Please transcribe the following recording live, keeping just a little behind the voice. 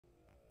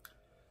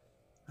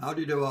How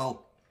do you do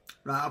all?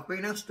 Right, I've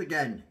been asked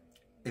again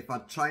if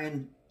I'd try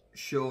and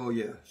show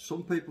you.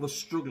 Some people are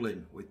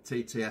struggling with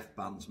TTF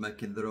bands,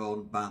 making their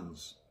own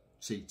bands,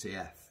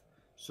 TTF.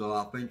 So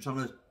I've been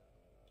trying to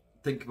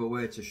think of a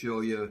way to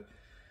show you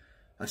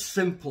a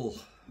simple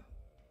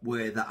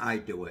way that I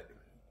do it.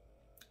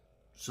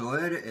 So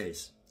here it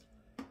is.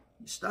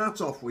 You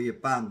start off with your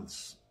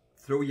bands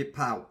through your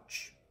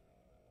pouch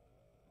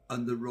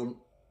and they run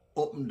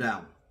up and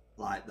down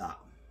like that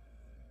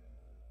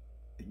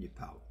in your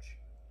pouch.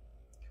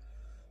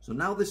 So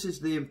now this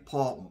is the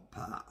important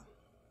part.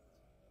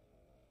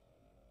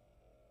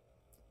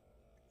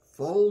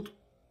 Fold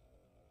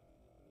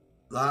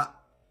that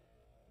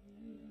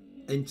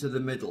into the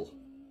middle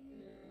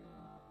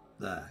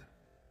there,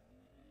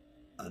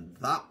 and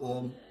that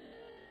one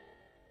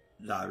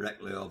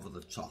directly over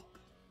the top.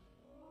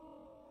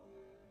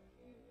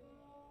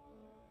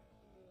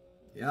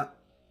 Yeah.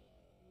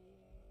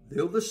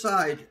 The other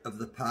side of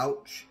the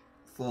pouch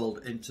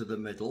fold into the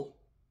middle,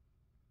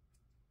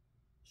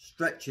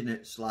 stretching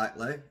it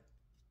slightly,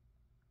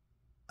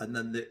 and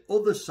then the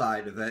other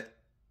side of it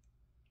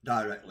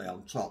directly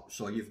on top.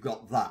 So you've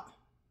got that.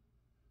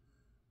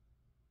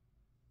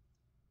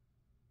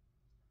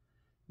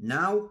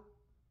 Now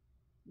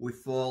we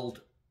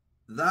fold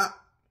that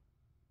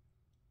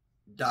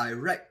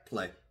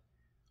directly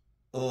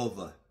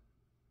over.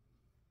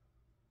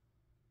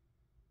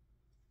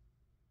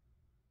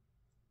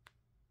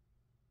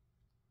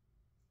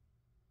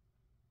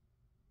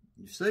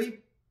 You see?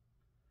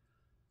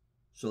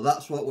 So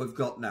that's what we've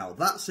got now.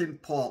 That's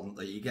important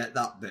that you get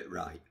that bit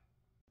right.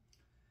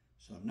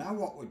 So now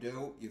what we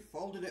do, you've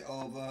folded it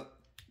over,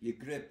 you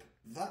grip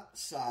that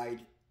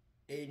side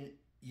in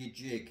your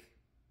jig.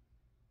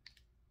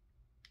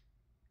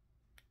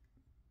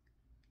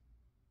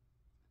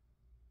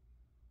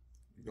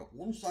 You've got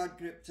one side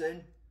gripped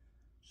in,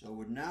 so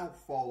we now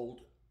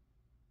fold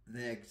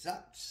the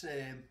exact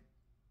same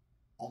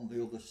on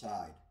the other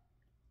side.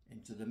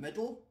 Into the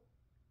middle,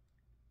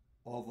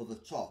 over the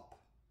top.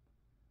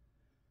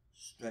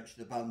 Stretch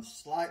the band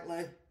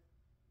slightly,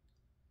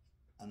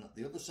 and at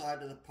the other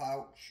side of the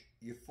pouch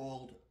you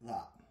fold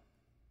that.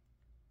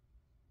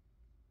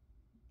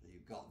 So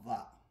you've got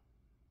that,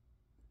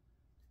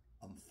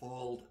 and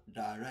fold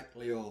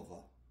directly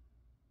over.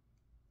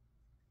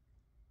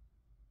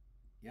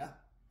 Yeah.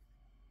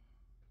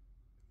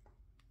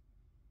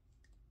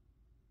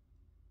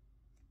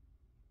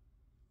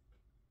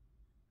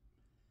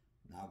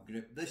 Now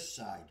grip this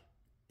side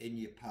in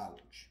your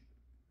pouch,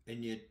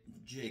 in your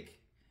jig.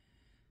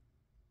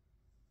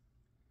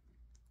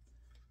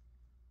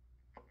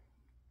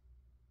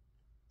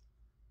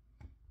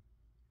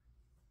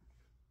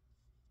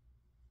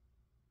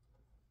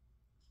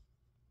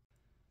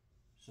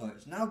 So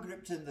it's now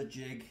gripped in the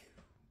jig.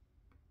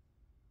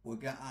 We'll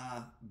get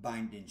our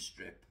binding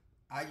strip.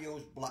 I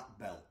use black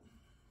belt.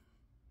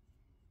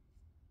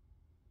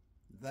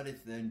 Very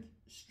thin,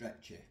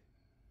 stretchy.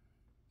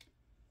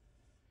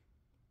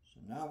 So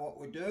now what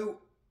we do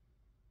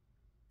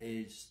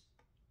is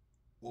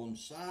one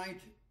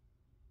side,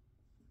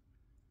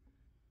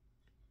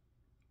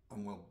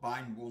 and we'll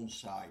bind one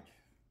side.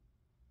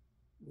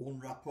 One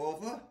wrap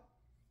over,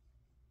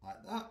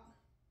 like that.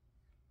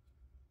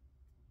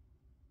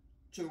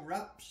 Two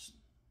wraps.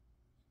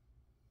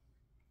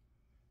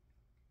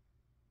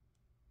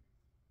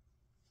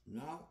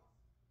 Now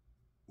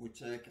we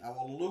take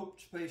our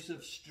looped piece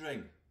of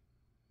string,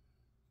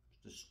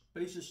 just a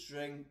piece of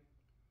string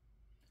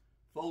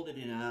folded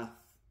in half,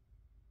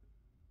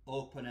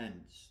 open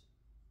ends.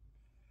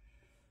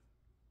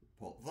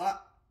 Put that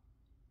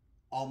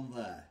on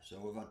there.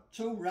 So we've had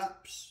two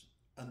wraps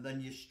and then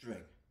your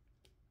string,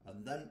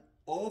 and then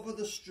over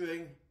the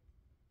string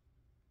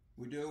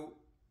we do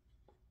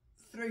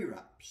 3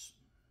 wraps,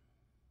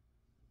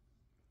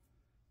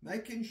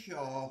 making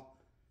sure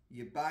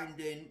your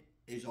binding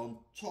is on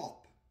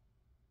top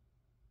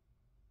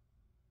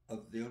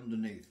of the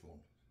underneath one,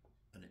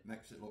 and it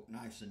makes it look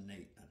nice and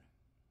neat then.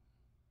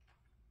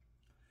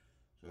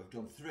 So I've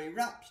done 3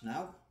 wraps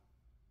now.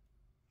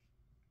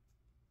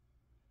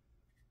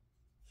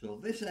 So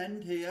this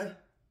end here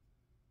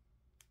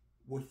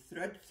we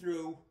thread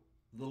through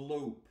the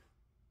loop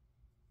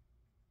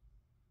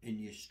in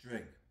your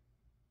string.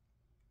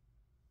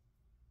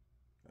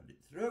 Thread it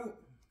through.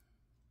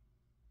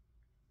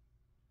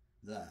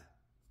 There.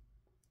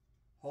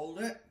 Hold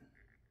it.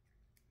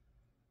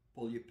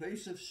 Pull your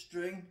piece of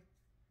string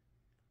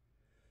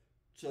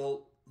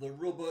till the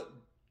rubber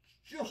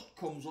just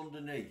comes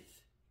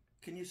underneath.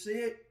 Can you see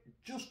it?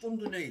 Just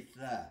underneath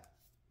there.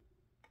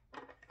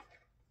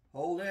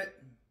 Hold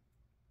it.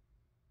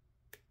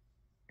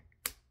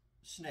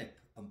 Snip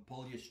and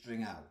pull your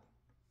string out.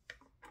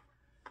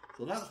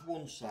 So that's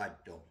one side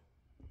done.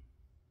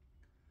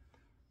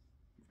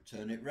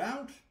 Turn it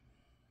round.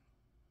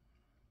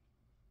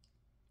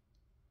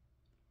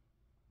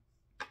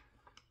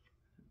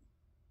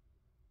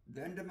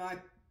 The end of my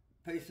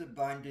piece of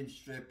binding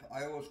strip,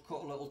 I always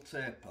cut a little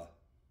taper.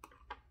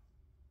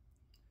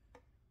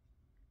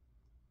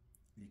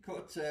 You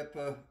cut a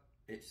taper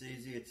it's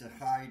easier to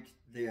hide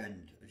the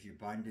end as you're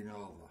binding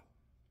over.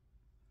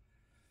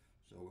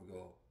 So we'll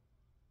go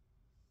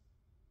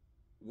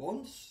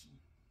once,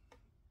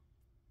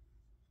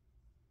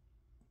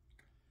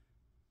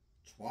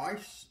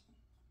 twice,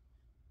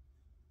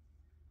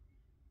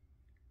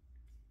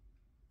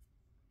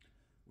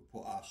 we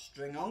put our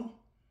string on,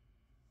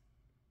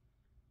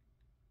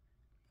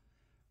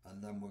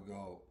 and then we'll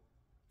go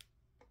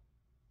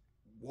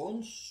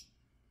once,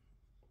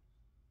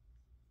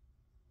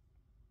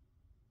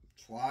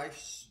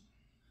 twice,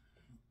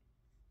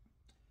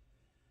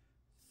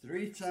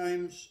 3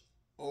 times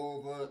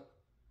over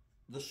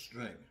the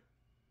string.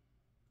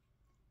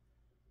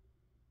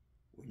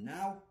 We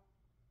now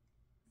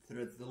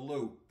thread the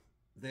loop,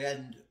 the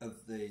end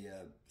of the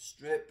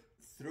strip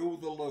through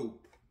the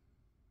loop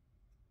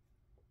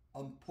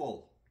and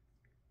pull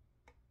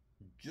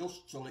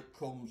just till it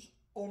comes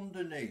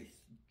underneath,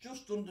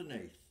 just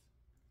underneath.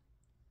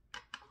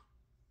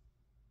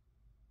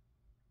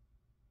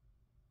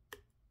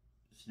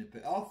 Snip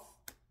it off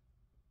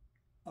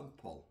and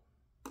pull.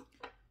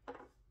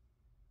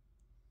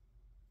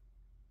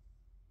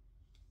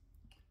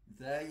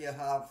 There you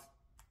have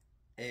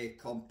a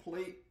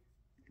complete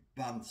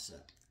band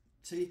set,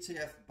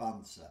 TTF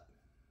band set.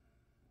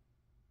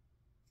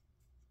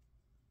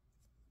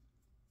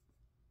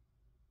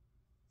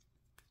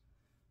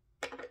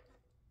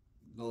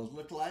 Those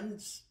little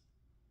ends,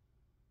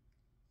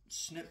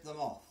 snip them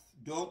off.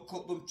 Don't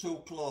cut them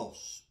too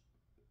close.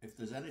 If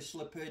there's any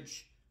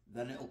slippage,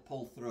 then it'll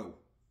pull through.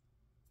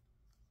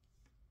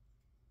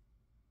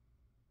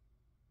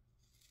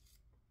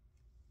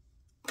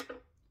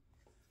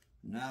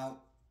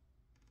 Now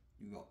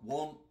you've got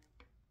one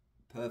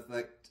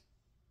perfect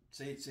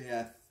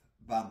TTF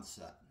band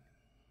set.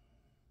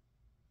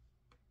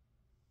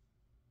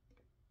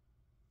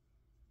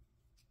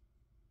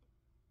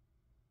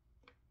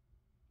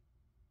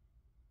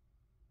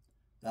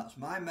 That's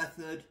my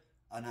method,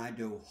 and I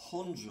do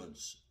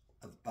hundreds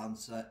of band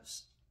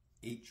sets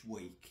each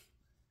week.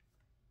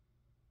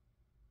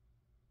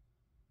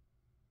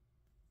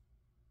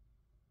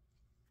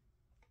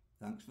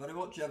 Thanks very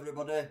much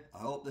everybody. I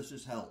hope this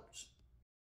has helped.